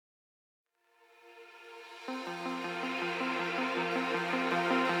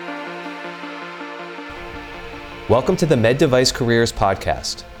Welcome to the Med Device Careers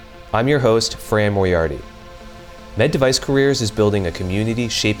podcast. I'm your host, Fran Moriarty. Med Device Careers is building a community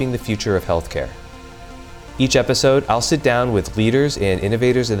shaping the future of healthcare. Each episode, I'll sit down with leaders and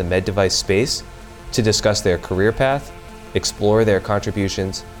innovators in the med device space to discuss their career path, explore their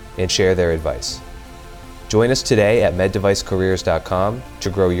contributions, and share their advice. Join us today at meddevicecareers.com to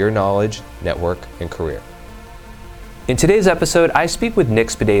grow your knowledge, network, and career. In today's episode, I speak with Nick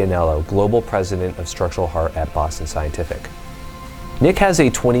Spadaianello, Global President of Structural Heart at Boston Scientific. Nick has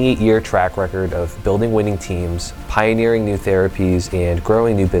a 28-year track record of building winning teams, pioneering new therapies, and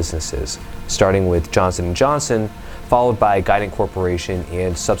growing new businesses, starting with Johnson & Johnson, followed by Guidant Corporation,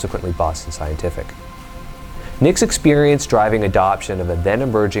 and subsequently Boston Scientific. Nick's experience driving adoption of a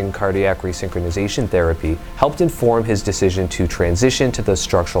then-emerging cardiac resynchronization therapy helped inform his decision to transition to the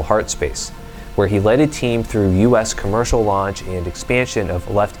structural heart space, where he led a team through U.S. commercial launch and expansion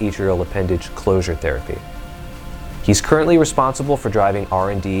of left atrial appendage closure therapy. He's currently responsible for driving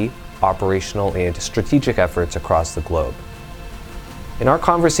R&D, operational, and strategic efforts across the globe. In our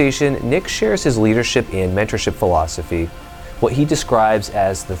conversation, Nick shares his leadership and mentorship philosophy, what he describes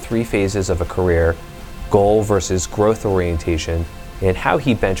as the three phases of a career, goal versus growth orientation, and how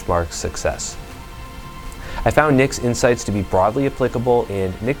he benchmarks success. I found Nick's insights to be broadly applicable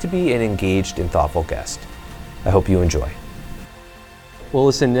and Nick to be an engaged and thoughtful guest. I hope you enjoy. Well,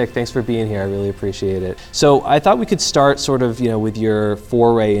 listen, Nick, thanks for being here. I really appreciate it. So I thought we could start with your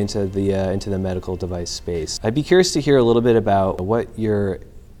foray into the medical device space. I'd be curious to hear a little bit about what your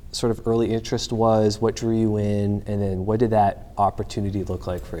sort of early interest was, what drew you in, and then what did that opportunity look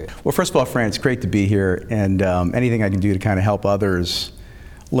like for you? Well, first of all, Fran, it's great to be here, and anything I can do to kind of help others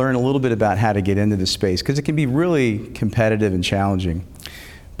learn a little bit about how to get into this space, because it can be really competitive and challenging.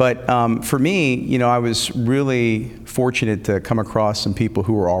 But for me, I was really fortunate to come across some people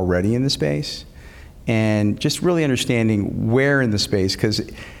who were already in the space and just really understanding where in the space, because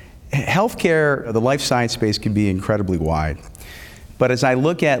healthcare, the life science space can be incredibly wide. But as I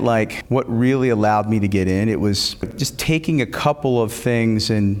look at what really allowed me to get in, it was just taking a couple of things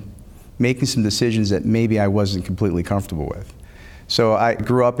and making some decisions that maybe I wasn't completely comfortable with. So I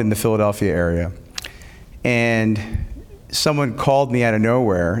grew up in the Philadelphia area, and someone called me out of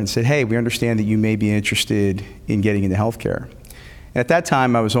nowhere and said, "Hey, we understand that you may be interested in getting into healthcare." And at that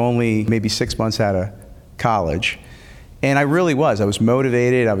time, I was only maybe 6 months out of college, and I really was. I was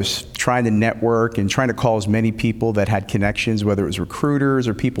motivated. I was trying to network and trying to call as many people that had connections, whether it was recruiters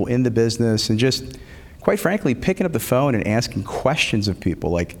or people in the business, and just, quite frankly, picking up the phone and asking questions of people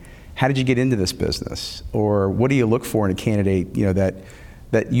like, how did you get into this business? Or what do you look for in a candidate,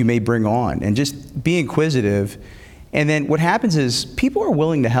 that you may bring on? And just be inquisitive. And then what happens is people are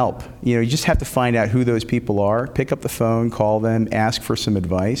willing to help. You just have to find out who those people are, pick up the phone, call them, ask for some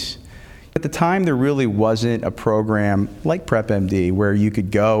advice. At the time, there really wasn't a program like PrepMD where you could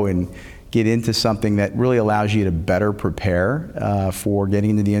go and get into something that really allows you to better prepare for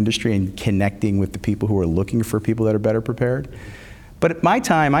getting into the industry and connecting with the people who are looking for people that are better prepared. But at my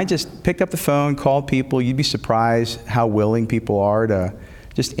time, I just picked up the phone, called people. You'd be surprised how willing people are to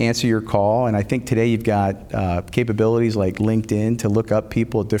just answer your call. And I think today you've got capabilities like LinkedIn to look up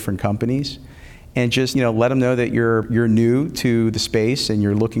people at different companies and just let them know that you're new to the space and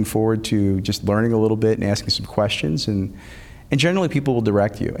you're looking forward to just learning a little bit and asking some questions. And generally people will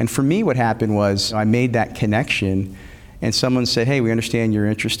direct you. And for me, what happened was I made that connection and someone said, "Hey, we understand you're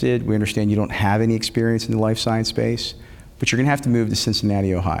interested. We understand you don't have any experience in the life science space, but you're going to have to move to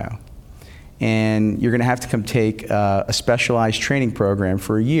Cincinnati, Ohio. And you're going to have to come take a specialized training program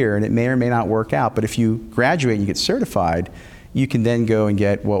for a year, and it may or may not work out. But if you graduate and you get certified, you can then go and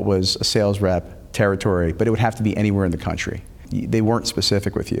get what was a sales rep territory, but it would have to be anywhere in the country. They weren't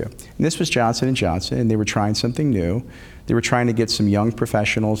specific with you." And this was Johnson & Johnson, and they were trying something new. They were trying to get some young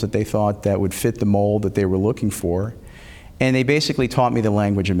professionals that they thought that would fit the mold that they were looking for. And they basically taught me the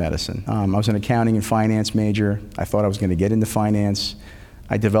language of medicine. I was an accounting and finance major. I thought I was going to get into finance.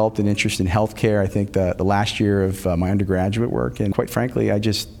 I developed an interest in healthcare, I think the last year of my undergraduate work. And quite frankly, I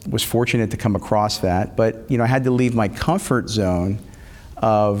just was fortunate to come across that. But I had to leave my comfort zone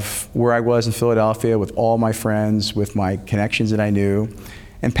of where I was in Philadelphia with all my friends, with my connections that I knew,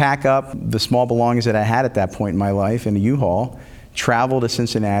 and pack up the small belongings that I had at that point in my life in a U-Haul, travel to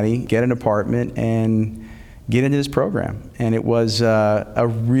Cincinnati, get an apartment, and get into this program. And it was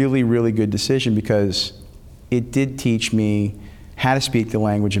a really, really good decision because it did teach me how to speak the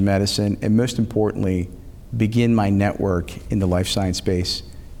language of medicine and, most importantly, begin my network in the life science space,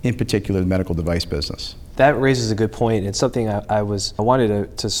 in particular the medical device business. That raises a good point. It's something I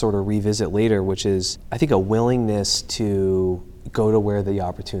wanted to sort of revisit later, which is I think a willingness to go to where the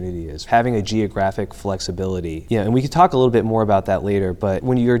opportunity is. Having a geographic flexibility, and we can talk a little bit more about that later, but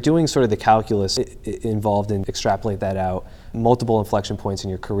when you're doing sort of the calculus involved in extrapolate that out, multiple inflection points in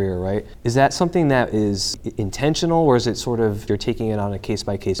your career, right? Is that something that is intentional, or is it sort of you're taking it on a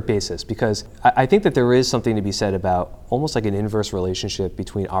case-by-case basis? Because I think that there is something to be said about almost like an inverse relationship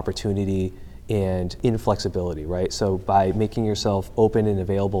between opportunity and inflexibility, right? So by making yourself open and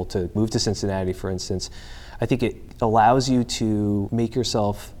available to move to Cincinnati, for instance, I think it allows you to make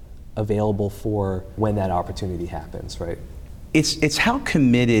yourself available for when that opportunity happens, right? It's how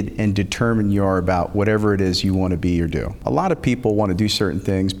committed and determined you are about whatever it is you want to be or do. A lot of people want to do certain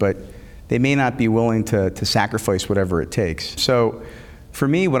things, but they may not be willing to sacrifice whatever it takes. So for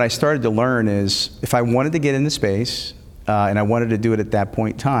me, what I started to learn is if I wanted to get into space, and I wanted to do it at that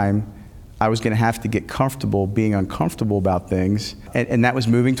point in time, I was going to have to get comfortable being uncomfortable about things. And that was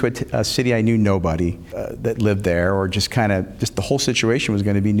moving to a city I knew nobody that lived there, or just the whole situation was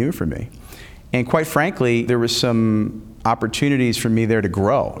going to be new for me. And quite frankly, there was some opportunities for me there to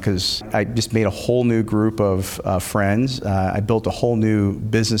grow, because I just made a whole new group of friends. I built a whole new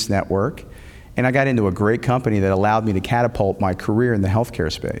business network, and I got into a great company that allowed me to catapult my career in the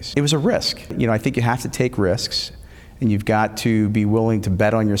healthcare space. It was a risk. I think you have to take risks, and you've got to be willing to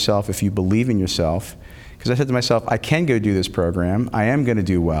bet on yourself if you believe in yourself. Because I said to myself, I can go do this program, I am going to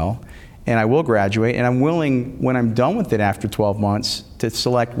do well, and I will graduate, and I'm willing, when I'm done with it after 12 months, to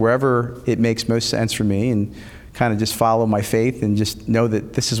select wherever it makes most sense for me and kind of just follow my faith and just know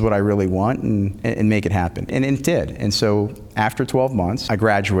that this is what I really want and make it happen. And it did. And so after 12 months, I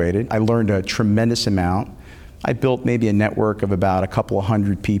graduated. I learned a tremendous amount. I built maybe a network of about a couple of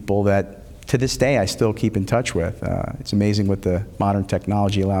hundred people that to this day I still keep in touch with. It's amazing what the modern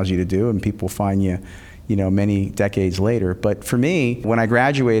technology allows you to do, and people find you many decades later. But for me, when I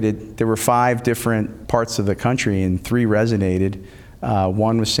graduated, there were 5 different parts of the country and 3 resonated.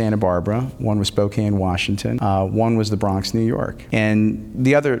 One was Santa Barbara, one was Spokane, Washington, one was the Bronx, New York. And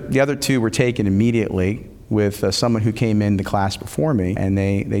the other 2 were taken immediately with someone who came in the class before me, and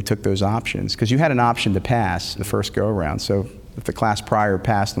they took those options. Because you had an option to pass the first go-around. So if the class prior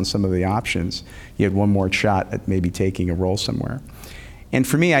passed on some of the options, you had one more shot at maybe taking a role somewhere. And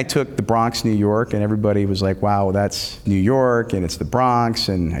for me, I took the Bronx, New York, and everybody was like, wow, that's New York, and it's the Bronx,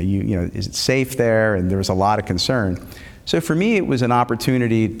 and is it safe there? And there was a lot of concern. So for me, it was an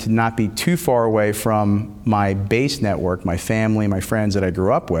opportunity to not be too far away from my base network, my family, my friends that I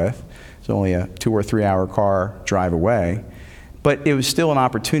grew up with. It's only a 2 or 3 hour car drive away. But it was still an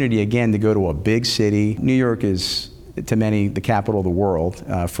opportunity, again, to go to a big city. New York is, to many, the capital of the world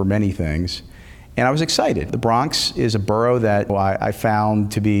for many things. And I was excited. The Bronx is a borough that I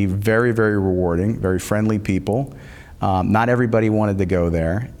found to be very, very rewarding, very friendly people. Not everybody wanted to go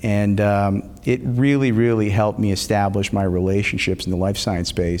there. And it really, really helped me establish my relationships in the life science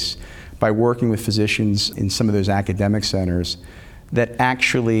space by working with physicians in some of those academic centers that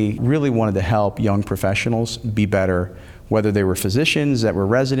actually really wanted to help young professionals be better, whether they were physicians that were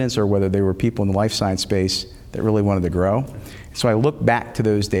residents or whether they were people in the life science space that really wanted to grow. So I look back to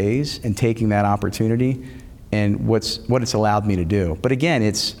those days and taking that opportunity and what it's allowed me to do. But again,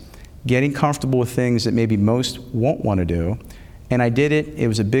 it's getting comfortable with things that maybe most won't want to do. And I did it. It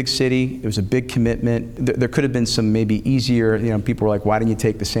was a big city. It was a big commitment. There could have been some maybe easier, people were like, why didn't you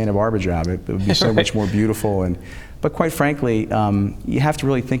take the Santa Barbara job? It would be so much more beautiful. But quite frankly, you have to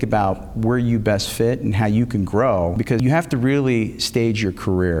really think about where you best fit and how you can grow, because you have to really stage your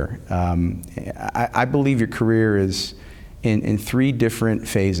career. I believe your career is in 3 different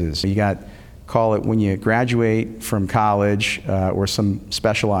phases. You got, call it when you graduate from college or some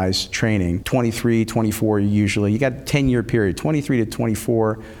specialized training, 23, 24 usually. You got a 10-year period, 23 to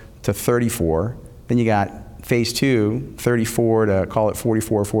 24 to 34. Then you got phase 2, 34 to call it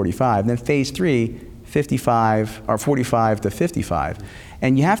 44 or 45. Then phase 3, 55 or 45 to 55.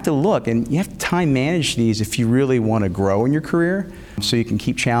 And you have to look, and you have to time manage these if you really want to grow in your career, so you can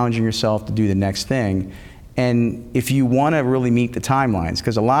keep challenging yourself to do the next thing. And if you want to really meet the timelines,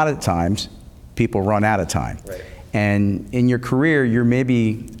 because a lot of times people run out of time. Right. And in your career, you're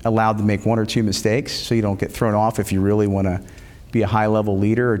maybe allowed to make 1 or 2 mistakes so you don't get thrown off if you really want to be a high-level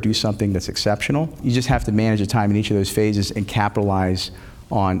leader or do something that's exceptional. You just have to manage the time in each of those phases and capitalize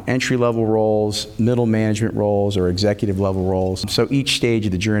on entry-level roles, middle management roles, or executive-level roles. So each stage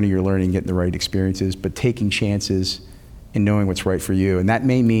of the journey, you're learning, getting the right experiences, but taking chances and knowing what's right for you. And that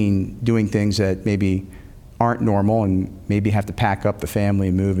may mean doing things that maybe aren't normal and maybe have to pack up the family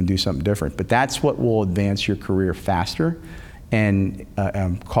and move and do something different. But that's what will advance your career faster and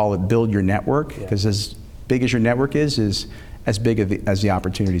call it build your network, because as big as your network is as big as the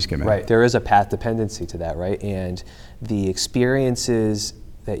opportunities come in. Right. There is a path dependency to that, right? And the experiences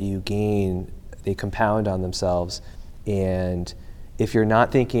that you gain, they compound on themselves. And if you're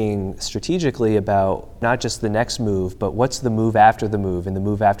not thinking strategically about not just the next move, but what's the move after the move and the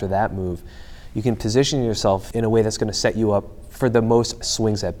move after that move, you can position yourself in a way that's going to set you up for the most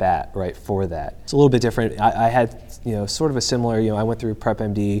swings at bat, right, for that. It's a little bit different. I had, sort of a similar, I went through Prep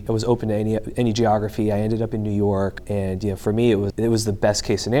MD. I was open to any geography. I ended up in New York, and for me, it was the best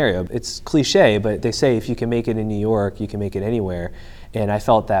case scenario. It's cliche, but they say if you can make it in New York, you can make it anywhere. And I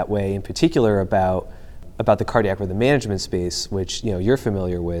felt that way in particular about the cardiac rhythm management space, which you're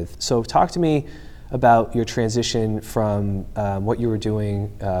familiar with. So talk to me about your transition from what you were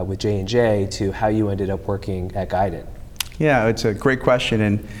doing with J&J to how you ended up working at Guidant. Yeah, it's a great question.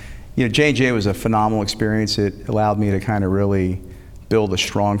 And J&J was a phenomenal experience. It allowed me to kind of really build a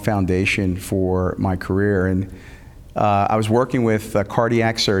strong foundation for my career. And I was working with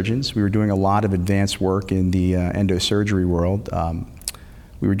cardiac surgeons. We were doing a lot of advanced work in the endosurgery world.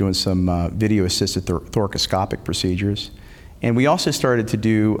 We were doing some video-assisted thoracoscopic procedures. And we also started to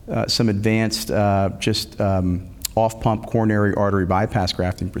do some advanced off-pump coronary artery bypass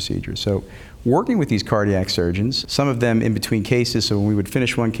grafting procedures. So working with these cardiac surgeons, some of them in between cases, so when we would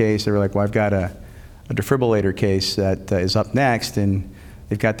finish one case, they were like, well, I've got a defibrillator case that is up next, and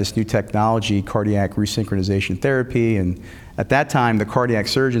they've got this new technology, cardiac resynchronization therapy. And at that time, the cardiac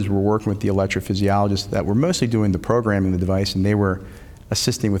surgeons were working with the electrophysiologists that were mostly doing the programming of the device, and they were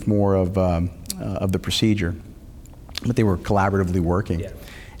assisting with more of the procedure. But they were collaboratively working. Yeah.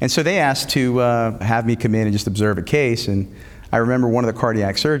 And so they asked to have me come in and just observe a case. And I remember one of the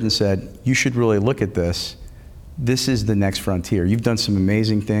cardiac surgeons said, you should really look at this. This is the next frontier. You've done some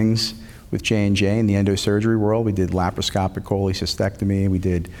amazing things with J&J in the endosurgery world. We did laparoscopic cholecystectomy. We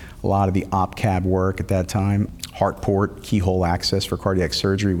did a lot of the op-cab work at that time. Heart port, keyhole access for cardiac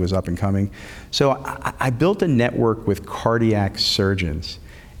surgery was up and coming. So I built a network with cardiac surgeons,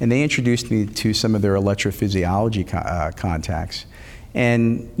 and they introduced me to some of their electrophysiology contacts.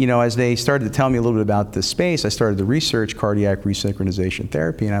 And as they started to tell me a little bit about the space, I started to research cardiac resynchronization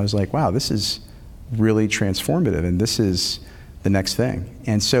therapy, and I was like, wow, this is really transformative, and this is the next thing.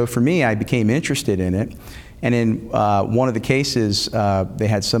 And so for me, I became interested in it. And in one of the cases, they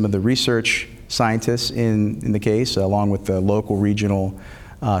had some of the research scientists in the case, along with the local regional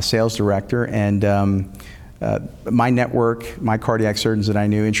sales director. And my network, my cardiac surgeons that I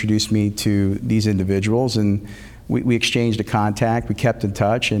knew, introduced me to these individuals, and we exchanged a contact. We kept in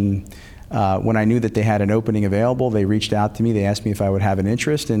touch, and when I knew that they had an opening available, they reached out to me. They asked me if I would have an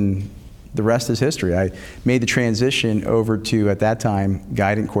interest, and the rest is history. I made the transition over to, at that time,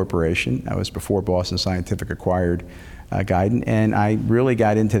 Guidant Corporation. That was before Boston Scientific acquired Guidant, and I really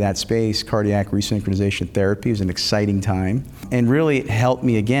got into that space. Cardiac resynchronization therapy was an exciting time, and really it helped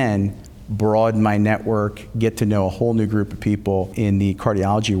me again broaden my network, get to know a whole new group of people in the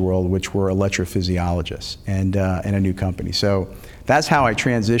cardiology world, which were electrophysiologists, and a new company. So that's how I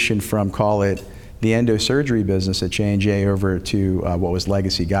transitioned from, call it, the endosurgery business at J&J over to what was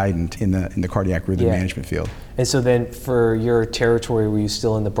Legacy Guidant in the cardiac rhythm management field. And so then for your territory, were you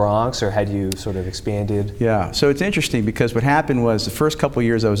still in the Bronx, or had you sort of expanded? Yeah, so it's interesting because what happened was the first couple of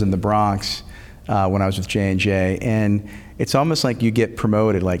years I was in the Bronx when I was with J&J, and it's almost like you get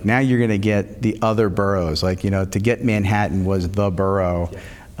promoted. Like now you're going to get the other boroughs. Like, to get Manhattan was the borough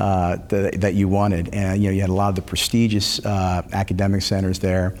that you wanted. And, you had a lot of the prestigious academic centers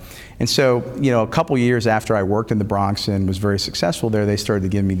there. And so, a couple years after I worked in the Bronx and was very successful there, they started to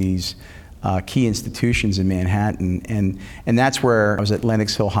give me these key institutions in Manhattan. And that's where I was at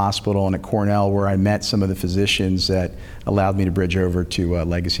Lenox Hill Hospital and at Cornell, where I met some of the physicians that allowed me to bridge over to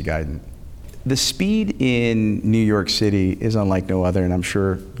Legacy Guidant. The speed in New York City is unlike no other, and I'm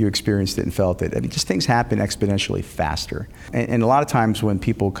sure you experienced it and felt it. I mean, just things happen exponentially faster. And a lot of times when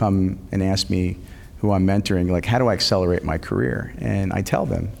people come and ask me who I'm mentoring, like, how do I accelerate my career? And I tell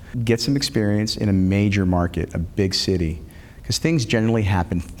them, get some experience in a major market, a big city, because things generally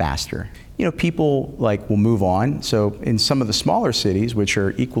happen faster. People will move on. So in some of the smaller cities, which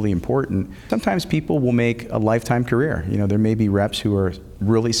are equally important, sometimes people will make a lifetime career. There may be reps who are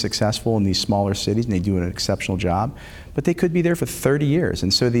really successful in these smaller cities and they do an exceptional job, but they could be there for 30 years.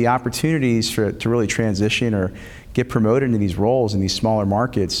 And so the opportunities to really transition or get promoted into these roles in these smaller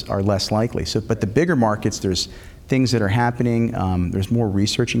markets are less likely. But the bigger markets, there's things that are happening. There's more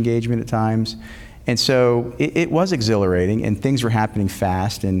research engagement at times. And so it was exhilarating, and things were happening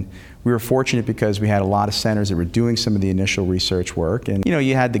fast, and we were fortunate because we had a lot of centers that were doing some of the initial research work, and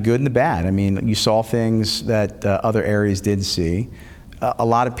you had the good and the bad. I mean, you saw things that other areas didn't see. A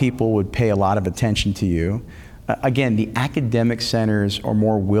lot of people would pay a lot of attention to you. Again, the academic centers are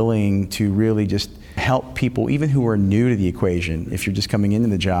more willing to really just help people, even who are new to the equation, if you're just coming into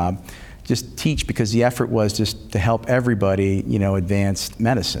the job, just teach, because the effort was just to help everybody, advance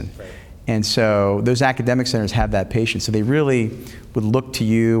medicine. Right. And so those academic centers have that patience. So they really would look to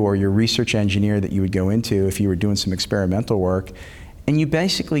you or your research engineer that you would go into if you were doing some experimental work. And you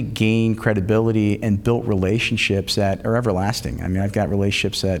basically gain credibility and built relationships that are everlasting. I mean, I've got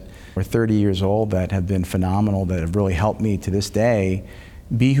relationships that are 30 years old that have been phenomenal, that have really helped me to this day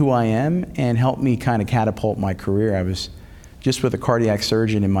be who I am and help me kind of catapult my career. I was just with a cardiac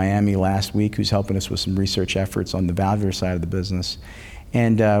surgeon in Miami last week who's helping us with some research efforts on the valvular side of the business.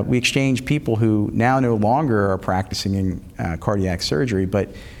 And we exchanged people who now no longer are practicing in cardiac surgery, but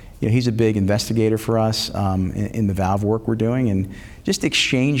he's a big investigator for us in the valve work we're doing, and just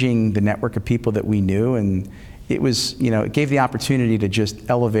exchanging the network of people that we knew. And it was, it gave the opportunity to just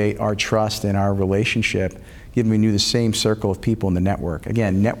elevate our trust and our relationship, given we knew the same circle of people in the network.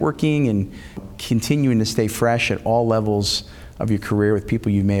 Again, networking and continuing to stay fresh at all levels of your career with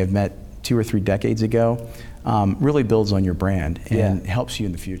people you may have met 2 or 3 decades ago really builds on your brand and helps you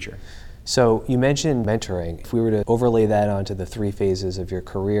in the future. So you mentioned mentoring. If we were to overlay that onto the 3 phases of your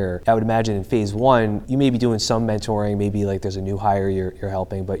career, I would imagine in phase 1, you may be doing some mentoring, maybe like there's a new hire you're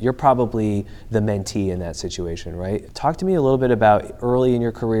helping, but you're probably the mentee in that situation, right? Talk to me a little bit about early in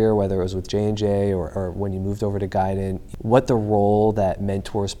your career, whether it was with J&J or when you moved over to Guidant, what the role that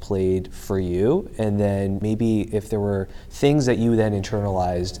mentors played for you, and then maybe if there were things that you then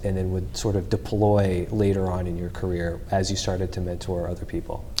internalized and then would sort of deploy later on in your career as you started to mentor other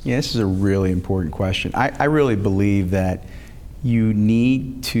people. Yeah, this is a really important question. I really believe that you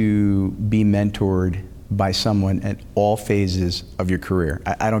need to be mentored by someone at all phases of your career.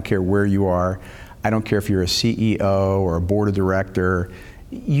 I don't care where you are. I don't care if you're a CEO or a board of director.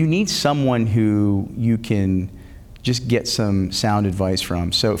 You need someone who you can just get some sound advice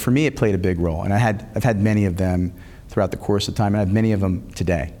from. So for me, it played a big role, and I've had many of them throughout the course of time, and I have many of them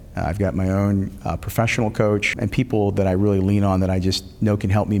today. I've got my own professional coach and people that I really lean on that I just know can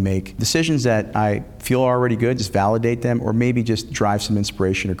help me make decisions that I feel are already good, just validate them, or maybe just drive some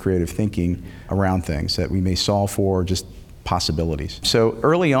inspiration or creative thinking around things that we may solve for, or just possibilities. So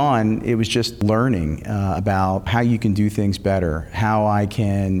early on, it was just learning about how you can do things better, how I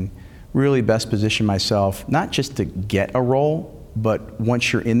can really best position myself, not just to get a role, but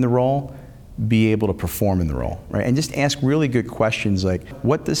once you're in the role, be able to perform in the role, right? And just ask really good questions like,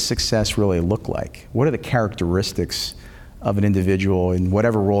 what does success really look like? What are the characteristics of an individual in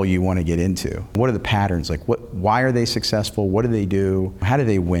whatever role you want to get into? What are the patterns? Like, why are they successful? What do they do? How do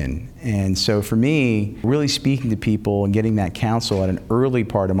they win? And so for me, really speaking to people and getting that counsel at an early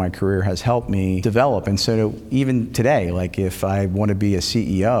part of my career has helped me develop. And so even today, like if I want to be a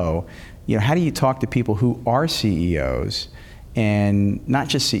CEO, how do you talk to people who are CEOs? And not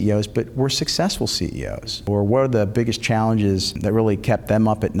just CEOs, but were successful CEOs? Or what are the biggest challenges that really kept them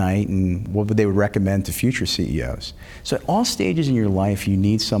up at night, and what would they would recommend to future CEOs? So at all stages in your life, you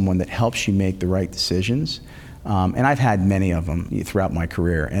need someone that helps you make the right decisions. And I've had many of them throughout my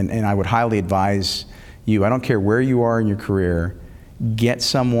career. And I would highly advise you, I don't care where you are in your career, get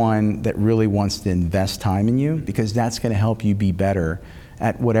someone that really wants to invest time in you, because that's going to help you be better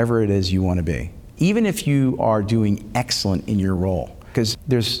at whatever it is you want to be. Even if you are doing excellent in your role, because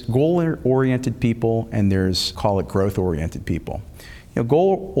there's goal-oriented people and there's, call it, growth-oriented people.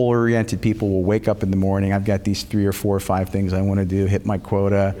 Goal-oriented people will wake up in the morning, I've got these 3 or 4 or 5 things I want to do, hit my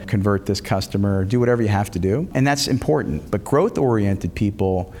quota, convert this customer, do whatever you have to do, and that's important. But growth-oriented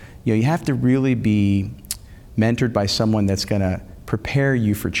people, you have to really be mentored by someone that's going to prepare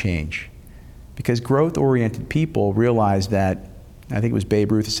you for change. Because growth-oriented people realize that, I think it was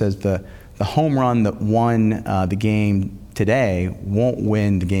Babe Ruth that says, the home run that won the game today won't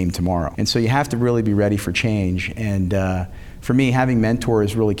win the game tomorrow. And so you have to really be ready for change. And for me, having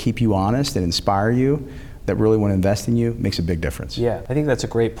mentors really keep you honest and inspire you, that really want to invest in you, makes a big difference. Yeah, I think that's a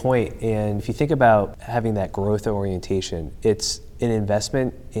great point. And if you think about having that growth orientation, it's an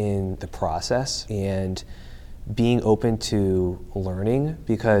investment in the process and being open to learning,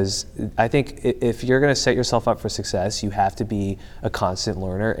 because I think if you're going to set yourself up for success, you have to be a constant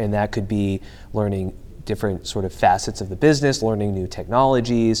learner, and that could be learning different sort of facets of the business, learning new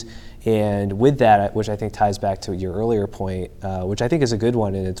technologies, and with that, which I think ties back to your earlier point, which I think is a good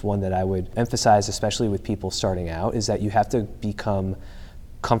one, and it's one that I would emphasize, especially with people starting out, is that you have to become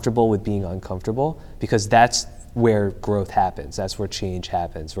comfortable with being uncomfortable, because that's where growth happens. That's where change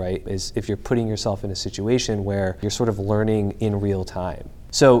happens, right? Is if you're putting yourself in a situation where you're sort of learning in real time.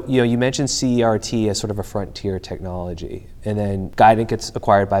 So, you mentioned CERT as sort of a frontier technology, and then Guidant gets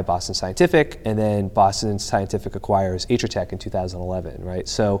acquired by Boston Scientific, and then Boston Scientific acquires Atritech in 2011, right?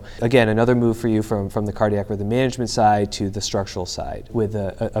 So again, another move for you from the cardiac rhythm management side to the structural side with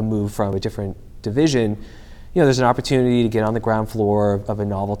a move from a different division. There's an opportunity to get on the ground floor of a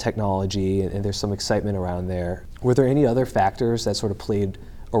novel technology, and there's some excitement around there. Were there any other factors that sort of played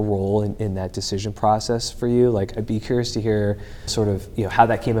a role in that decision process for you? Like, I'd be curious to hear sort of, how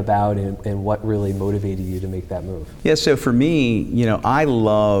that came about and what really motivated you to make that move. Yeah, so for me, I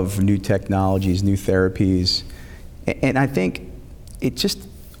love new technologies, new therapies, and I think it just,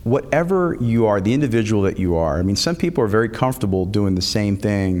 whatever you are, the individual that you are, I mean, some people are very comfortable doing the same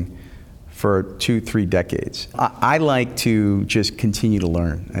thing for 2-3 decades. I like to just continue to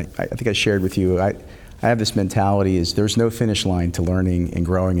learn. I think I shared with you, I have this mentality is there's no finish line to learning and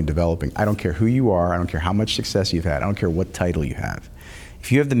growing and developing. I don't care who you are, I don't care how much success you've had, I don't care what title you have.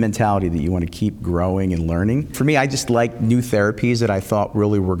 If you have the mentality that you want to keep growing and learning, for me, I just like new therapies that I thought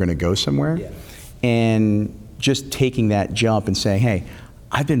really were going to go somewhere. Yeah. And just taking that jump and saying, hey,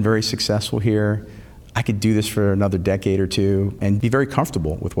 I've been very successful here, I could do this for another decade or two and be very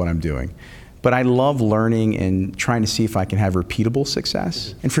comfortable with what I'm doing. But I love learning and trying to see if I can have repeatable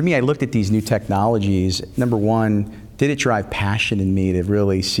success. And for me, I looked at these new technologies. Number one, did it drive passion in me to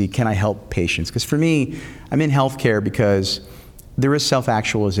really see, can I help patients? Because for me, I'm in healthcare because there is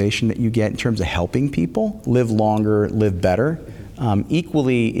self-actualization that you get in terms of helping people live longer, live better.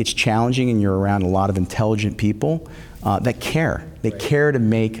 Equally, it's challenging and you're around a lot of intelligent people that care. They care to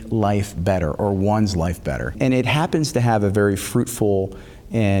make life better or one's life better. And it happens to have a very fruitful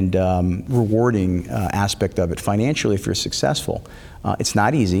and rewarding aspect of it financially if you're successful. It's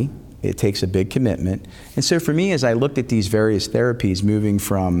not easy. It takes a big commitment. And so for me, as I looked at these various therapies, moving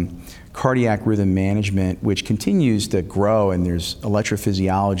from cardiac rhythm management, which continues to grow, and there's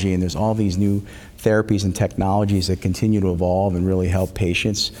electrophysiology, and there's all these new therapies and technologies that continue to evolve and really help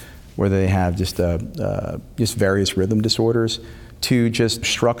patients, whether they have just various rhythm disorders, to just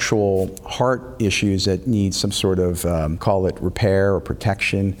structural heart issues that need some sort of, call it repair or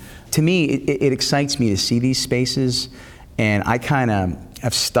protection. To me, it excites me to see these spaces, and I kind of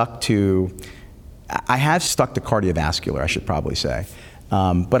have stuck to cardiovascular, I should probably say.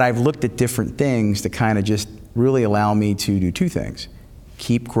 But I've looked at different things that kind of just really allow me to do two things.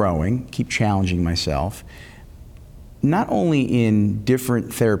 Keep growing, keep challenging myself, not only in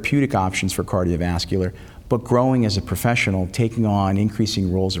different therapeutic options for cardiovascular, but growing as a professional, taking on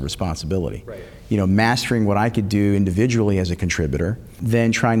increasing roles of responsibility. Right. Mastering what I could do individually as a contributor,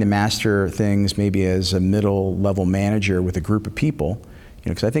 then trying to master things maybe as a middle level manager with a group of people.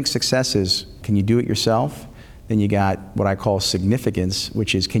 Because I think success is, can you do it yourself? Then you got what I call significance,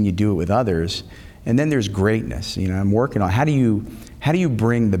 which is, can you do it with others? And then there's greatness. I'm working on how do you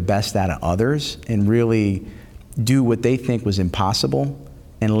bring the best out of others and really do what they think was impossible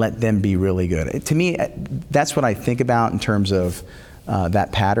and let them be really good. To me, that's what I think about in terms of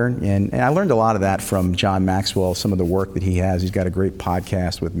that pattern. And I learned a lot of that from John Maxwell, some of the work that he has. He's got a great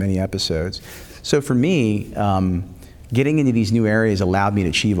podcast with many episodes. So for me, getting into these new areas allowed me to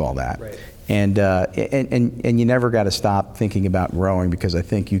achieve all that. Right. And you never got to stop thinking about growing, because I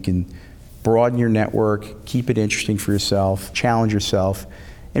think you can broaden your network, keep it interesting for yourself, challenge yourself,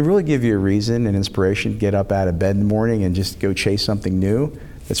 and really give you a reason and inspiration to get up out of bed in the morning and just go chase something new.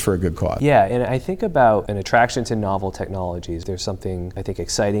 It's for a good cause. Yeah, and I think about an attraction to novel technologies. There's something, I think,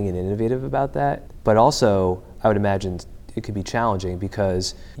 exciting and innovative about that. But also, I would imagine it could be challenging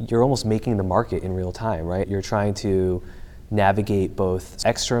because you're almost making the market in real time, right? You're trying to navigate both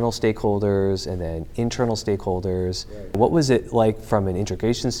external stakeholders and then internal stakeholders. Right. What was it like from an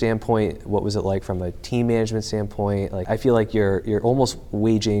integration standpoint? What was it like from a team management standpoint? Like, I feel like you're almost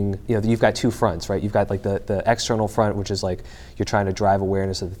waging, you've got two fronts, right? You've got like the external front, which is like you're trying to drive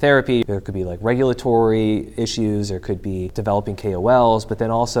awareness of the therapy. There could be like regulatory issues, there could be developing KOLs, but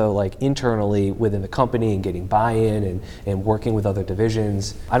then also like internally within the company and getting buy-in and working with other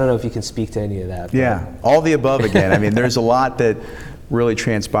divisions. I don't know if you can speak to any of that. Yeah, all the above again. I mean, there's a lot that really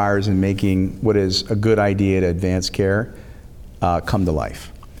transpires in making what is a good idea to advance care come to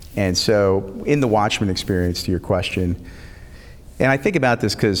life. And so in the Watchman experience, to your question, and I think about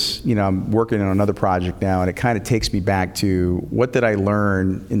this because I'm working on another project now, and it kind of takes me back to what did I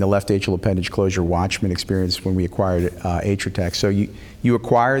learn in the left atrial appendage closure Watchman experience when we acquired Atritech. So you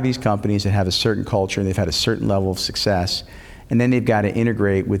acquire these companies that have a certain culture and they've had a certain level of success, and then they've got to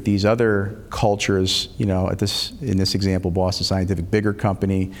integrate with these other cultures, in this example, Boston Scientific, bigger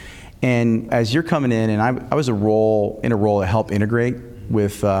company, And as you're coming in, and I was in a role to help integrate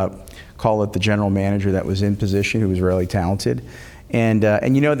with, call it the general manager that was in position, who was really talented.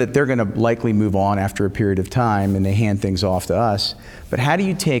 And you know that they're going to likely move on after a period of time, and they hand things off to us. But how do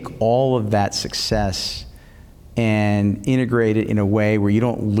you take all of that success and integrate it in a way where you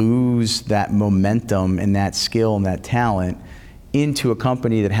don't lose that momentum and that skill and that talent into a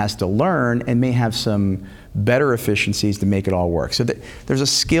company that has to learn and may have some better efficiencies to make it all work? So there's a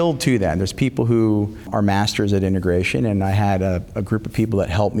skill to that. There's people who are masters at integration, and I had a group of people that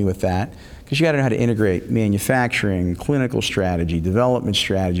helped me with that, because you got to know how to integrate manufacturing, clinical strategy, development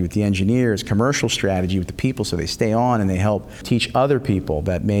strategy with the engineers, commercial strategy with the people, so they stay on and they help teach other people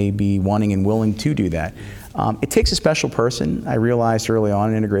that may be wanting and willing to do that. It takes a special person, I realized early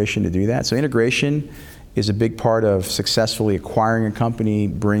on in integration, to do that. So integration is a big part of successfully acquiring a company,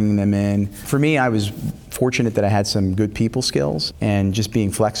 bringing them in. For me, I was fortunate that I had some good people skills and just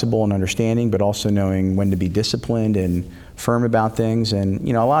being flexible and understanding, but also knowing when to be disciplined and firm about things. And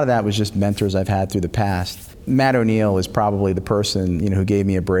a lot of that was just mentors I've had through the past. Matt O'Neill is probably the person who gave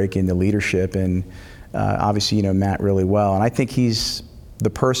me a break into leadership, and obviously you know Matt really well. And I think he's the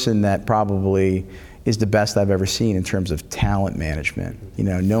person that probably is the best I've ever seen in terms of talent management.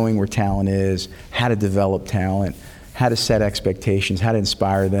 Knowing where talent is, how to develop talent, how to set expectations, how to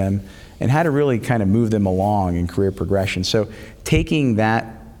inspire them, and how to really kind of move them along in career progression. So taking that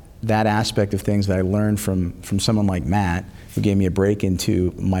aspect of things that I learned from someone like Matt, who gave me a break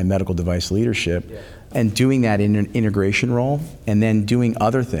into my medical device leadership, and doing that in an integration role, and then doing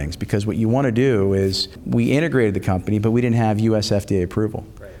other things. Because what you want to do is, we integrated the company, but we didn't have US FDA approval.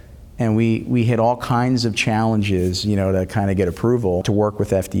 And we hit all kinds of challenges, to kind of get approval to work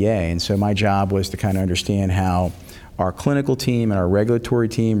with FDA. And so my job was to kind of understand how our clinical team and our regulatory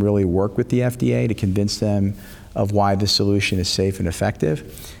team really work with the FDA to convince them of why this solution is safe and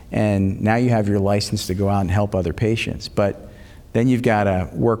effective. And now you have your license to go out and help other patients. But then you've got to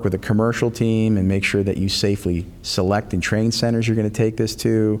work with a commercial team and make sure that you safely select and train centers you're going to take this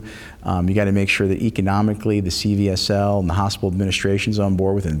to. You got to make sure that economically the CVSL and the hospital administration's on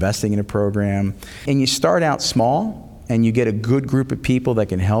board with investing in a program. And you start out small, and you get a good group of people that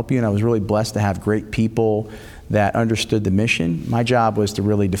can help you. And I was really blessed to have great people that understood the mission. My job was to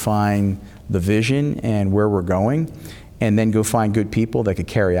really define the vision and where we're going, and then go find good people that could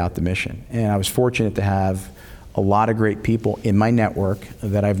carry out the mission. And I was fortunate to have a lot of great people in my network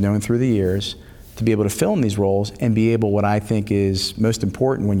that I've known through the years to be able to fill in these roles and be able, what I think is most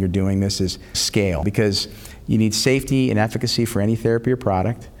important when you're doing this, is scale. Because you need safety and efficacy for any therapy or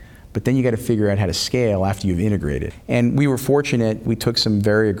product, but then you got to figure out how to scale after you've integrated. And we were fortunate, we took some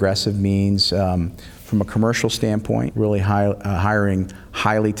very aggressive means from a commercial standpoint, really hiring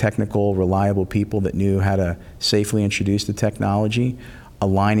highly technical, reliable people that knew how to safely introduce the technology,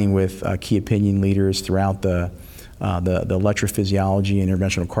 aligning with key opinion leaders throughout the electrophysiology and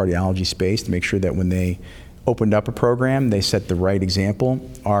interventional cardiology space to make sure that when they opened up a program, they set the right example.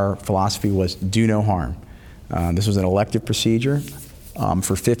 Our philosophy was do no harm. This was an elective procedure.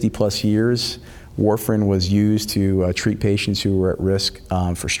 For 50 plus years, warfarin was used to treat patients who were at risk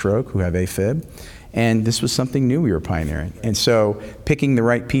for stroke, who have AFib. And this was something new we were pioneering. And so picking the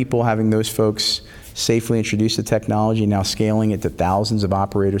right people, having those folks safely introduce the technology, now scaling it to thousands of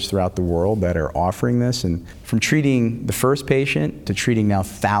operators throughout the world that are offering this. And from treating the first patient to treating now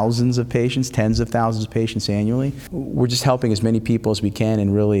thousands of patients, tens of thousands of patients annually, we're just helping as many people as we can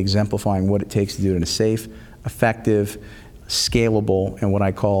and really exemplifying what it takes to do it in a safe, effective, scalable, and what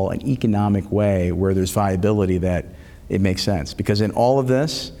I call an economic way where there's viability that it makes sense. Because in all of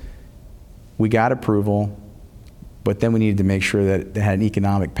this, we got approval, but then we needed to make sure that it had an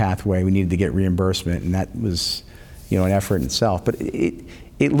economic pathway. We needed to get reimbursement, and that was, an effort in itself. But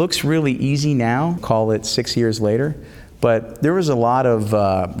it looks really easy now, call it 6 years later, but there was a lot of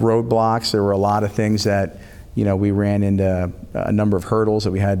roadblocks. There were a lot of things that, we ran into a number of hurdles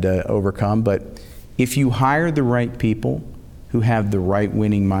that we had to overcome. But if you hire the right people who have the right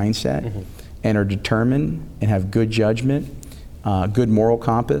winning mindset and are determined and have good judgment, good moral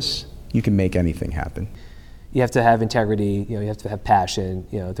compass, you can make anything happen. You have to have integrity, you have to have passion,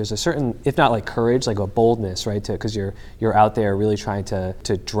 there's a certain, if not like courage, like a boldness, right? Because you're out there really trying to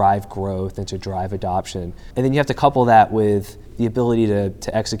drive growth and to drive adoption. And then you have to couple that with the ability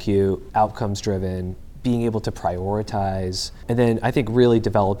to execute, outcomes driven, being able to prioritize, and then I think really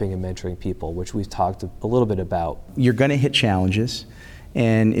developing and mentoring people, which we've talked a little bit about. You're gonna hit challenges,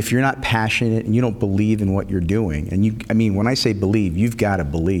 And if you're not passionate and you don't believe in what you're doing, and when I say believe, you've got to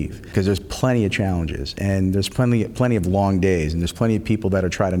believe, because there's plenty of challenges, and there's plenty of long days, and there's plenty of people that are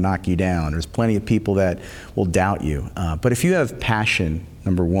trying to knock you down. There's plenty of people that will doubt you. But if you have passion,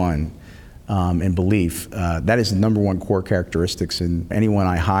 number one, and belief, that is the number one core characteristics in anyone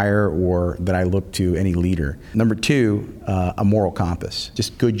I hire or that I look to, any leader. Number two, a moral compass,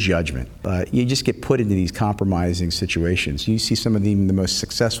 just good judgment. You just get put into these compromising situations. You see some of the most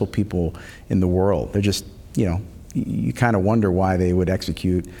successful people in the world. They're just, you kind of wonder why they would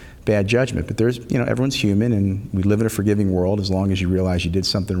execute bad judgment. But there's, everyone's human, and we live in a forgiving world as long as you realize you did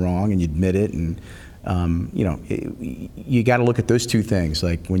something wrong and you admit it. And you got to look at those two things,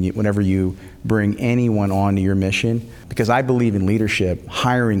 like whenever you bring anyone onto your mission, because I believe in leadership,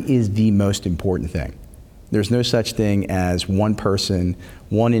 hiring is the most important thing. There's no such thing as one person,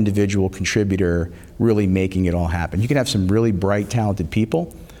 one individual contributor really making it all happen. You can have some really bright, talented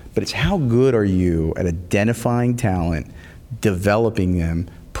people, but it's how good are you at identifying talent, developing them,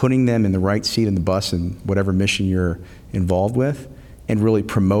 putting them in the right seat in the bus in whatever mission you're involved with, and really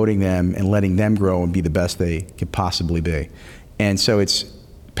promoting them and letting them grow and be the best they could possibly be. And so it's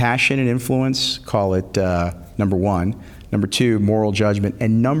passion and influence, call it number one. Number two, moral judgment.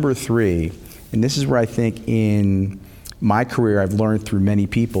 And number three, and this is where I think in my career I've learned through many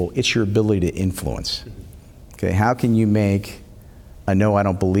people, it's your ability to influence. Okay, how can you make a no, I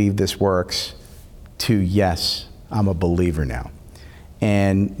don't believe this works, to yes, I'm a believer now.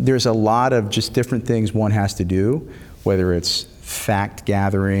 And there's a lot of just different things one has to do, whether it's fact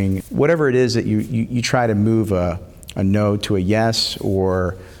gathering, whatever it is that you try to move a no to a yes,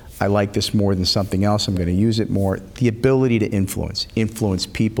 or I like this more than something else, I'm going to use it more. The ability to influence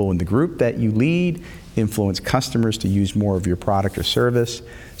people in the group that you lead, influence customers to use more of your product or service.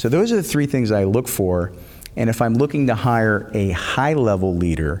 So those are the three things I look for. And if I'm looking to hire a high-level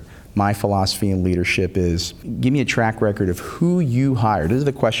leader, my philosophy in leadership is, give me a track record of who you hired. This is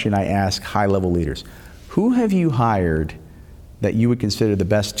the question I ask high-level leaders. Who have you hired that you would consider the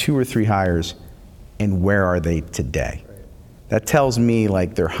best 2 or 3 hires, and where are they today? Right. That tells me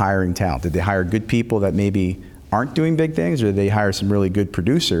like they're hiring talent. Did they hire good people that maybe aren't doing big things, or did they hire some really good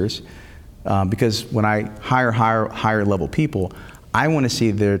producers? Because when I hire higher level people, I want to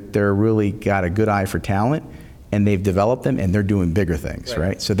see they're really got a good eye for talent, and they've developed them, and they're doing bigger things,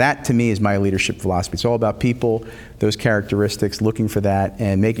 right? So that to me is my leadership philosophy. It's all about people, those characteristics, looking for that,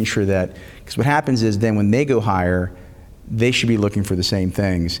 and making sure that, because what happens is then when they go hire, they should be looking for the same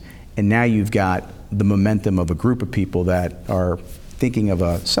things. And now you've got the momentum of a group of people that are thinking of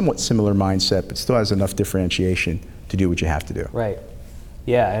a somewhat similar mindset, but still has enough differentiation to do what you have to do. Right.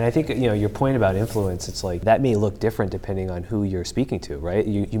 Yeah, and I think your point about influence, it's like that may look different depending on who you're speaking to, right?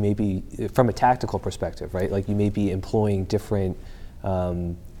 You may be, from a tactical perspective, right? Like you may be employing different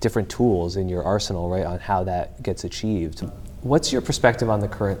tools in your arsenal, right, on how that gets achieved. What's your perspective on the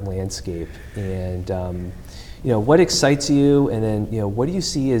current landscape, and what excites you, and then what do you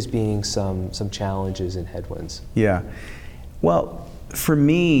see as being some challenges and headwinds? Yeah, well, for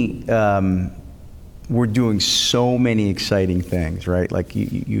me, we're doing so many exciting things, right? Like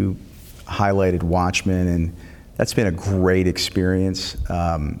you highlighted Watchman, and that's been a great experience.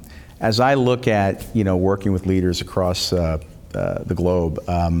 As I look at working with leaders across the globe,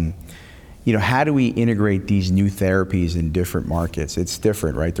 how do we integrate these new therapies in different markets? It's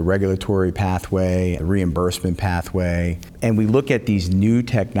different, right? The regulatory pathway, the reimbursement pathway, and we look at these new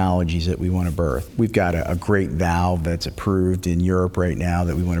technologies that we want to birth. We've got a great valve that's approved in Europe right now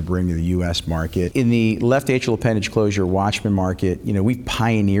that we want to bring to the U.S. market. In the left atrial appendage closure Watchman market, we've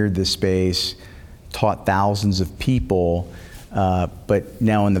pioneered this space, taught thousands of people. But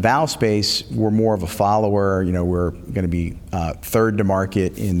now in the valve space, we're more of a follower. We're going to be third to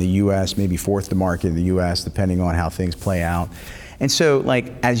market in the U.S., maybe fourth to market in the U.S., depending on how things play out. And so,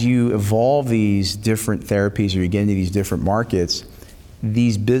 as you evolve these different therapies, or you get into these different markets,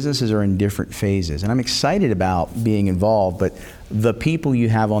 these businesses are in different phases. And I'm excited about being involved, but the people you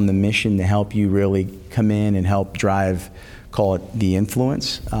have on the mission to help you really come in and help drive, call it the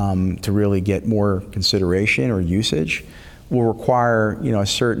influence, to really get more consideration or usage, will require a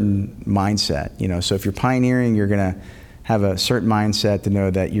certain mindset. So if you're pioneering, you're going to have a certain mindset to know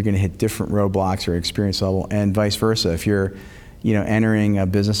that you're going to hit different roadblocks or experience level, and vice versa. If you're entering a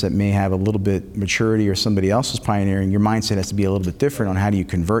business that may have a little bit maturity, or somebody else is pioneering, your mindset has to be a little bit different on how do you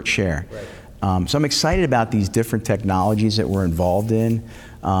convert share. Right. So I'm excited about these different technologies that we're involved in,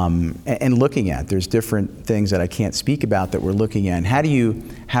 and looking at. There's different things that I can't speak about that we're looking at. And how do you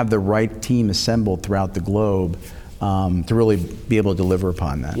have the right team assembled throughout the globe to really be able to deliver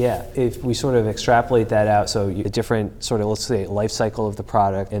upon that. Yeah, if we sort of extrapolate that out, so a different sort of, let's say, life cycle of the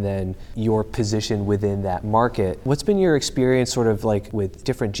product and then your position within that market, what's been your experience sort of like with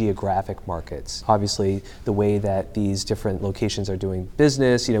different geographic markets? Obviously, the way that these different locations are doing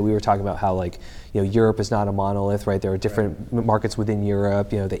business, we were talking about how like, Europe is not a monolith, right? There are different markets within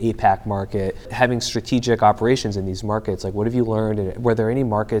Europe, the APAC market. Having strategic operations in these markets, like what have you learned? And were there any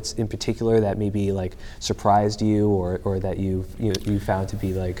markets in particular that maybe like surprised you or that you found to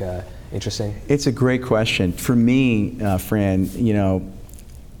be like interesting? It's a great question. For me, Fran,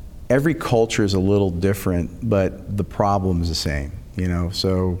 every culture is a little different, but the problem is the same.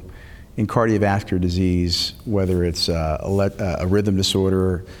 So in cardiovascular disease, whether it's a rhythm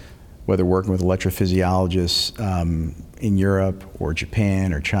disorder, whether working with electrophysiologists in Europe or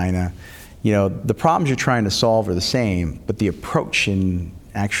Japan or China, the problems you're trying to solve are the same, but the approach in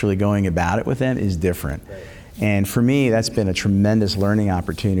actually going about it with them is different. Right. And for me, that's been a tremendous learning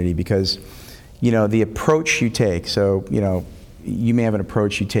opportunity because, the approach you take, so, you may have an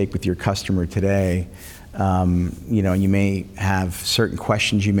approach you take with your customer today, you may have certain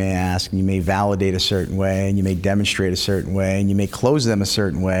questions you may ask, and you may validate a certain way, and you may demonstrate a certain way, and you may close them a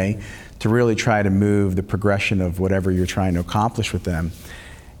certain way to really try to move the progression of whatever you're trying to accomplish with them.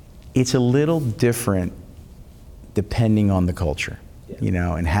 It's a little different depending on the culture,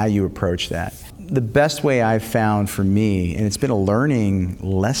 and how you approach that. The best way I've found for me, and it's been a learning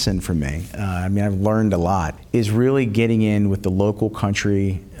lesson for me, I've learned a lot, is really getting in with the local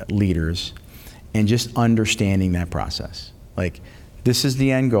country leaders and just understanding that process. Like, this is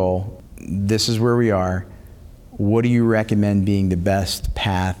the end goal, this is where we are, what do you recommend being the best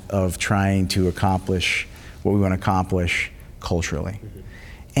path of trying to accomplish what we want to accomplish culturally? Mm-hmm.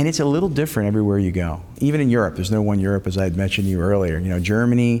 And it's a little different everywhere you go. Even in Europe, there's no one Europe, as I had mentioned to you earlier.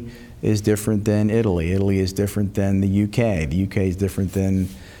 Germany is different than Italy. Italy is different than the UK. The UK is different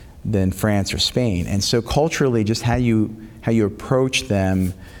than France or Spain. And so culturally, just how you approach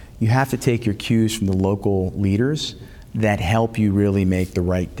them, you have to take your cues from the local leaders that help you really make the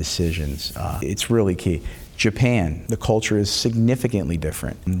right decisions. It's really key. Japan, the culture is significantly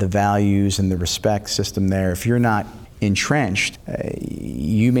different. The values and the respect system there, if you're not entrenched,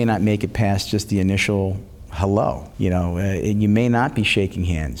 you may not make it past just the initial hello. You may not be shaking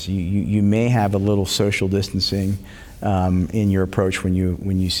hands. You may have a little social distancing in your approach when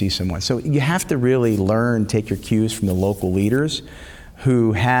you see someone. So you have to really take your cues from the local leaders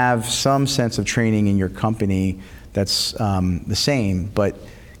who have some sense of training in your company that's the same, but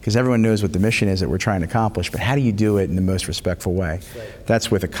because everyone knows what the mission is that we're trying to accomplish, but how do you do it in the most respectful way? Right.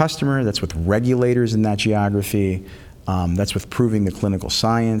 That's with a customer, that's with regulators in that geography, that's with proving the clinical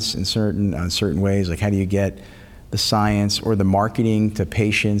science in certain ways, like how do you get the science or the marketing to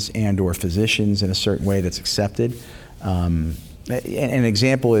patients and or physicians in a certain way that's accepted. An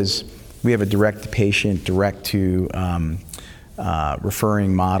example is we have a direct-to-patient,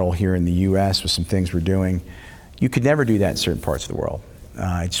 referring model here in the US with some things we're doing. You could never do that in certain parts of the world.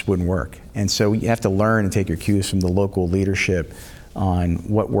 It just wouldn't work. And so you have to learn and take your cues from the local leadership on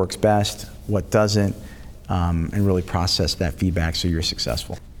what works best, what doesn't, and really process that feedback so you're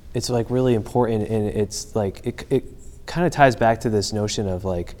successful. It's like really important, and it's like it kind of ties back to this notion of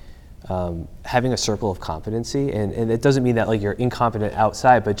like having a circle of competency, and it doesn't mean that like you're incompetent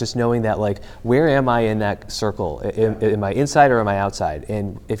outside, but just knowing that like where am I in that circle? Am I inside or am I outside?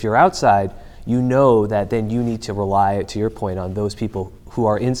 And if you're outside, you know that then you need to rely, to your point, on those people who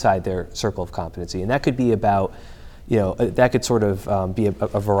are inside their circle of competency, and that could be about, that could sort of be a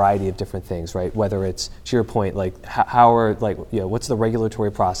variety of different things, right? Whether it's, to your point, like how are what's the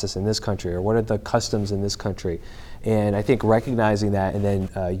regulatory process in this country, or what are the customs in this country, and I think recognizing that and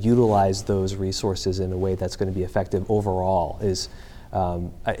then utilize those resources in a way that's going to be effective overall is,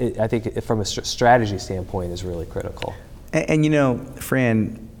 I think, from a strategy standpoint, is really critical. And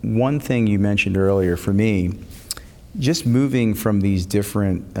Fran, one thing you mentioned earlier for me, just moving from these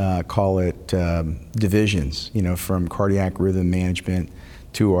different, call it divisions, from cardiac rhythm management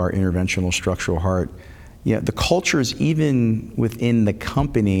to our interventional structural heart, the cultures even within the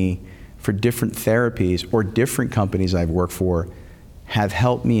company for different therapies or different companies I've worked for have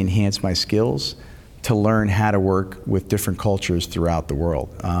helped me enhance my skills to learn how to work with different cultures throughout the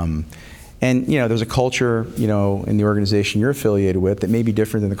world. And there's a culture, in the organization you're affiliated with that may be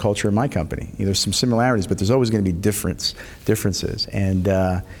different than the culture in my company. There's some similarities, but there's always going to be differences. And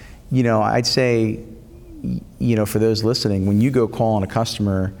I'd say, for those listening, when you go call on a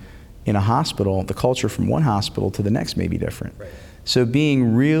customer in a hospital, the culture from one hospital to the next may be different. Right. So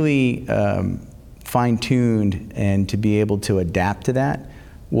being really fine-tuned and to be able to adapt to that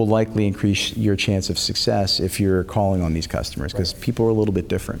will likely increase your chance of success if you're calling on these customers, because people are a little bit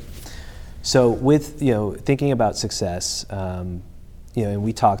different. So with thinking about success, and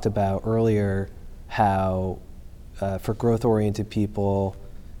we talked about earlier how for growth-oriented people,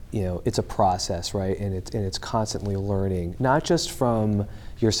 it's a process, right? And it's constantly learning, not just from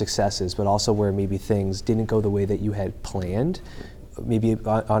your successes, but also where maybe things didn't go the way that you had planned, maybe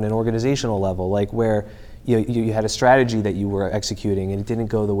on an organizational level, like where you had a strategy that you were executing and it didn't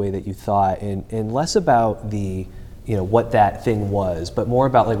go the way that you thought, and less about the what that thing was, but more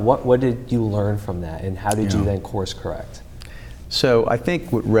about like what did you learn from that, and how did you then course correct? So I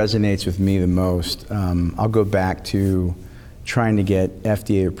think what resonates with me the most, I'll go back to trying to get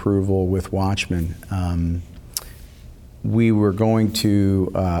FDA approval with Watchman. We were going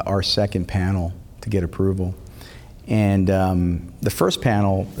to our second panel to get approval. And the first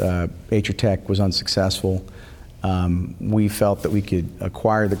panel, Atritech, was unsuccessful. We felt that we could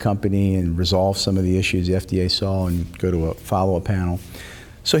acquire the company and resolve some of the issues the FDA saw and go to a follow-up panel.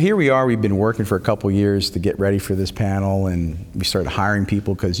 So here we are, we've been working for a couple years to get ready for this panel, and we started hiring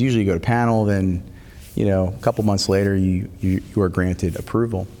people, because usually you go to panel, then a couple months later you are granted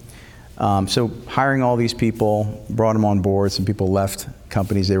approval. So hiring all these people, brought them on board. Some people left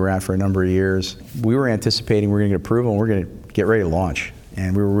companies they were at for a number of years. We were anticipating we were going to get approval and we're going to get ready to launch,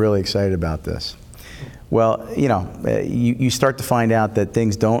 and we were really excited about this. Well, you start to find out that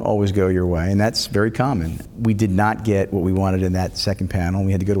things don't always go your way, and that's very common. We did not get what we wanted in that second panel.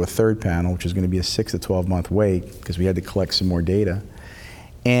 We had to go to a third panel, which was going to be a 6 to 12 month wait, because we had to collect some more data.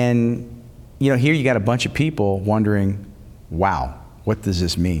 And here you got a bunch of people wondering, wow, what does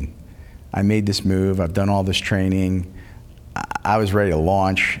this mean? I made this move, I've done all this training, I was ready to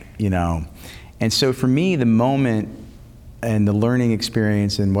launch, And so for me, the moment and the learning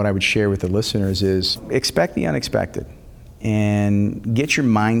experience and what I would share with the listeners is expect the unexpected and get your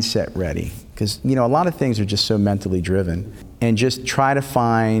mindset ready. Because, a lot of things are just so mentally driven. And just try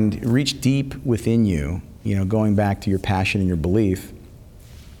to reach deep within you, going back to your passion and your belief.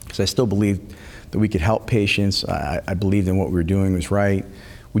 Because I still believe that we could help patients. I believed in what we were doing was right.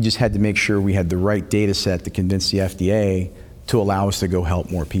 We just had to make sure we had the right data set to convince the FDA to allow us to go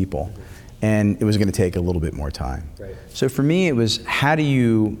help more people. And it was going to take a little bit more time. Right. So for me, it was, how do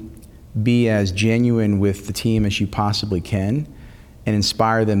you be as genuine with the team as you possibly can and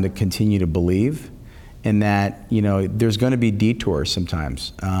inspire them to continue to believe, and that, there's going to be detours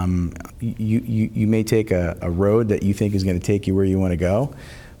sometimes. You may take a road that you think is going to take you where you want to go,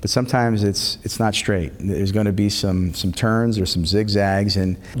 but sometimes it's not straight. There's going to be some turns or some zigzags,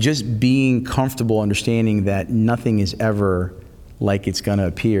 and just being comfortable understanding that nothing is ever like it's going to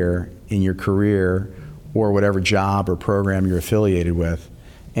appear in your career or whatever job or program you're affiliated with,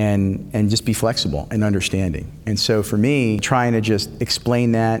 and just be flexible and understanding. And so for me, trying to just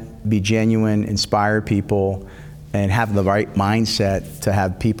explain that, be genuine, inspire people, and have the right mindset to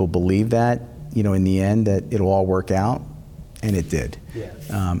have people believe that, in the end, that it'll all work out. And it did.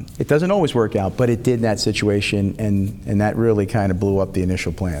 Yeah. It doesn't always work out, but it did in that situation, and that really kind of blew up the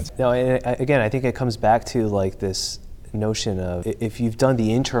initial plans. No, and again, I think it comes back to like this notion of, if you've done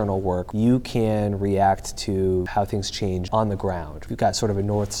the internal work, you can react to how things change on the ground. You've got sort of a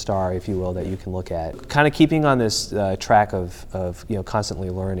North Star, if you will, that you can look at. Kind of keeping on this track of constantly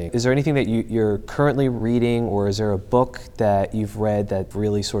learning. Is there anything that you're currently reading, or is there a book that you've read that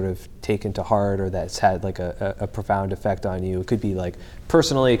really sort of taken to heart, or that's had like a profound effect on you? It could be like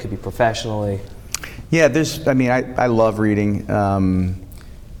personally, it could be professionally. Yeah, I love reading.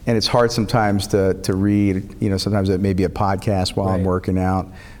 And it's hard sometimes to read. Sometimes it may be a podcast while I'm working out.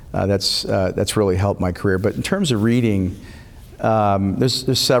 That's really helped my career. But in terms of reading,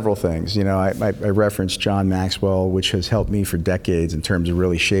 there's several things. I referenced John Maxwell, which has helped me for decades in terms of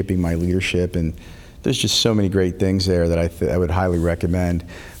really shaping my leadership. And there's just so many great things there that I would highly recommend.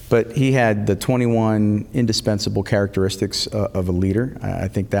 But he had the 21 indispensable characteristics of a leader. I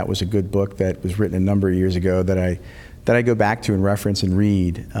think that was a good book that was written a number of years ago that I go back to and reference and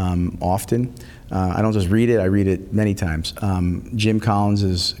read often. I don't just read it, I read it many times. Jim Collins'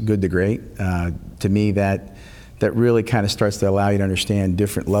 is Good to Great. To me, that really kind of starts to allow you to understand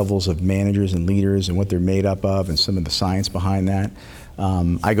different levels of managers and leaders and what they're made up of and some of the science behind that.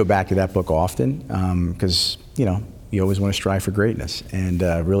 I go back to that book often because, you always want to strive for greatness, and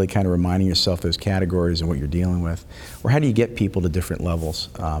really kind of reminding yourself those categories and what you're dealing with, or how do you get people to different levels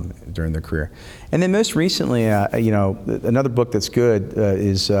during their career. And then most recently, another book that's good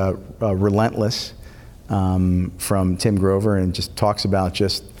is Relentless from Tim Grover, and just talks about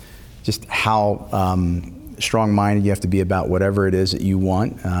just how strong-minded you have to be about whatever it is that you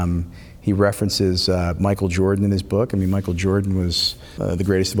want. He references Michael Jordan in his book. I mean, Michael Jordan was the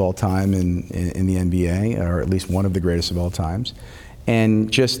greatest of all time in the NBA, or at least one of the greatest of all times.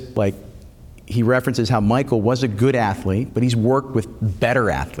 And just like, he references how Michael was a good athlete, but he's worked with better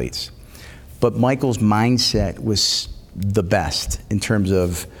athletes. But Michael's mindset was the best in terms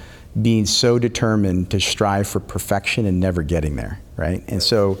of being so determined to strive for perfection and never getting there, right? And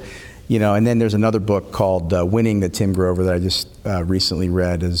so, you know, and then there's another book called Winning that Tim Grover that I just recently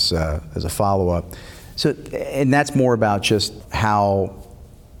read as a follow-up. So, and that's more about just how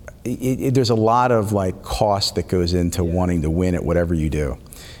there's a lot of like cost that goes into wanting to win at whatever you do,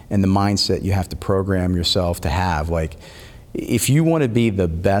 and the mindset you have to program yourself to have. Like, if you want to be the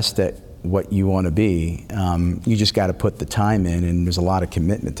best at what you want to be, you just got to put the time in, and there's a lot of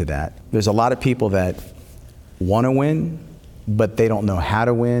commitment to that. There's a lot of people that want to win, but they don't know how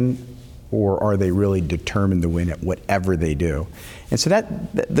to win, or are they really determined to win at whatever they do? And so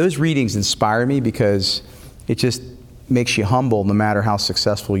those readings inspire me, because it just makes you humble, no matter how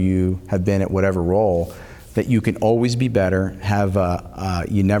successful you have been at whatever role, that you can always be better, have a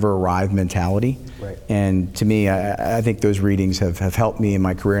you never arrive mentality. Right. And to me, I think those readings have helped me in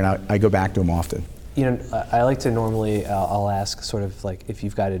my career, and I go back to them often. You know, I like to normally, I'll ask sort of like if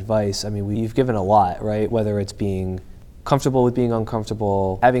you've got advice. I mean, you've given a lot, right? Whether it's being comfortable with being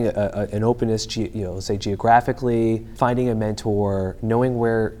uncomfortable, having an openness, say geographically, finding a mentor, knowing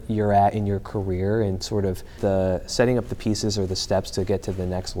where you're at in your career, and sort of the setting up the pieces or the steps to get to the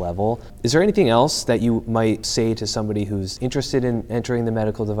next level. Is there anything else that you might say to somebody who's interested in entering the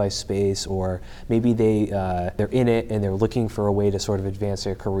medical device space, or maybe they're in it and they're looking for a way to sort of advance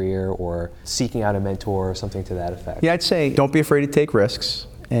their career, or seeking out a mentor or something to that effect? Yeah, I'd say don't be afraid to take risks,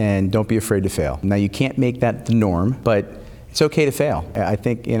 and don't be afraid to fail. Now, you can't make that the norm, but it's okay to fail. I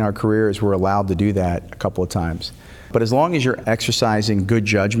think in our careers, we're allowed to do that a couple of times. But as long as you're exercising good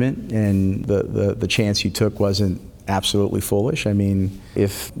judgment, and the chance you took wasn't absolutely foolish. I mean,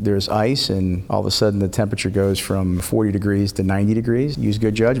 if there's ice and all of a sudden the temperature goes from 40 degrees to 90 degrees, use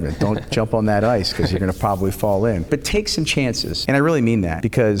good judgment. Don't jump on that ice, because you're going to probably fall in. But take some chances. And I really mean that,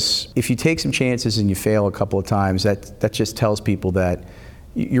 because if you take some chances and you fail a couple of times, that just tells people that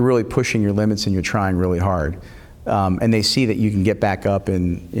you're really pushing your limits and you're trying really hard. And they see that you can get back up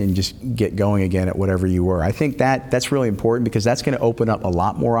and just get going again at whatever you were. I think that's really important, because that's going to open up a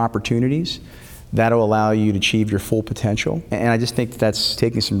lot more opportunities. That'll allow you to achieve your full potential. And I just think that's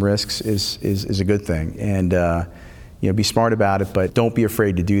taking some risks is a good thing. And be smart about it, but don't be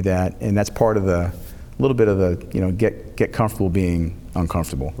afraid to do that. And that's part of a little bit of the get comfortable being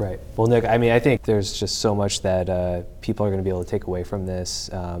uncomfortable. Right. Well, Nick, I mean, I think there's just so much that people are going to be able to take away from this,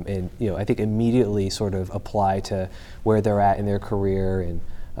 and I think immediately sort of apply to where they're at in their career,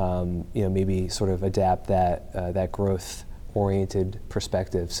 and maybe sort of adapt that growth-oriented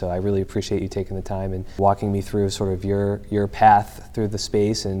perspective. So I really appreciate you taking the time and walking me through sort of your path through the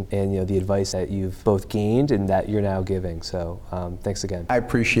space, and the advice that you've both gained and that you're now giving. So thanks again. I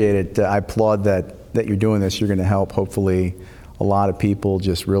appreciate it. I applaud that you're doing this. You're going to help, hopefully, a lot of people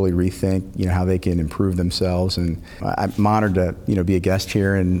just really rethink, how they can improve themselves. And I'm honored to, be a guest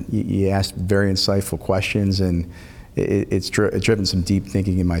here, and you asked very insightful questions, and it's driven some deep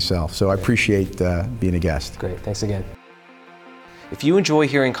thinking in myself. So I appreciate being a guest. Great, thanks again. If you enjoy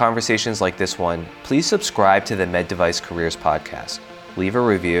hearing conversations like this one, please subscribe to the Med Device Careers podcast, leave a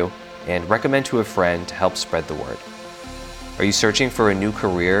review, and recommend to a friend to help spread the word. Are you searching for a new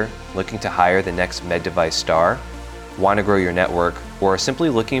career, looking to hire the next med device star? Want to grow your network, or are simply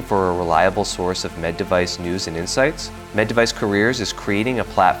looking for a reliable source of med device news and insights? Med Device Careers is creating a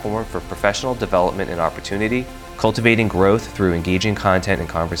platform for professional development and opportunity, cultivating growth through engaging content and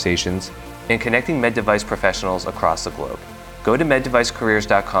conversations, and connecting med device professionals across the globe. Go to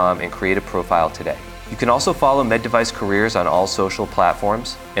meddevicecareers.com and create a profile today. You can also follow Med Device Careers on all social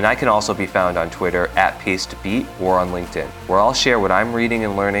platforms, and I can also be found on Twitter @PacedBeat or on LinkedIn, where I'll share what I'm reading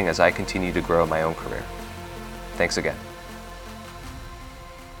and learning as I continue to grow my own career. Thanks again.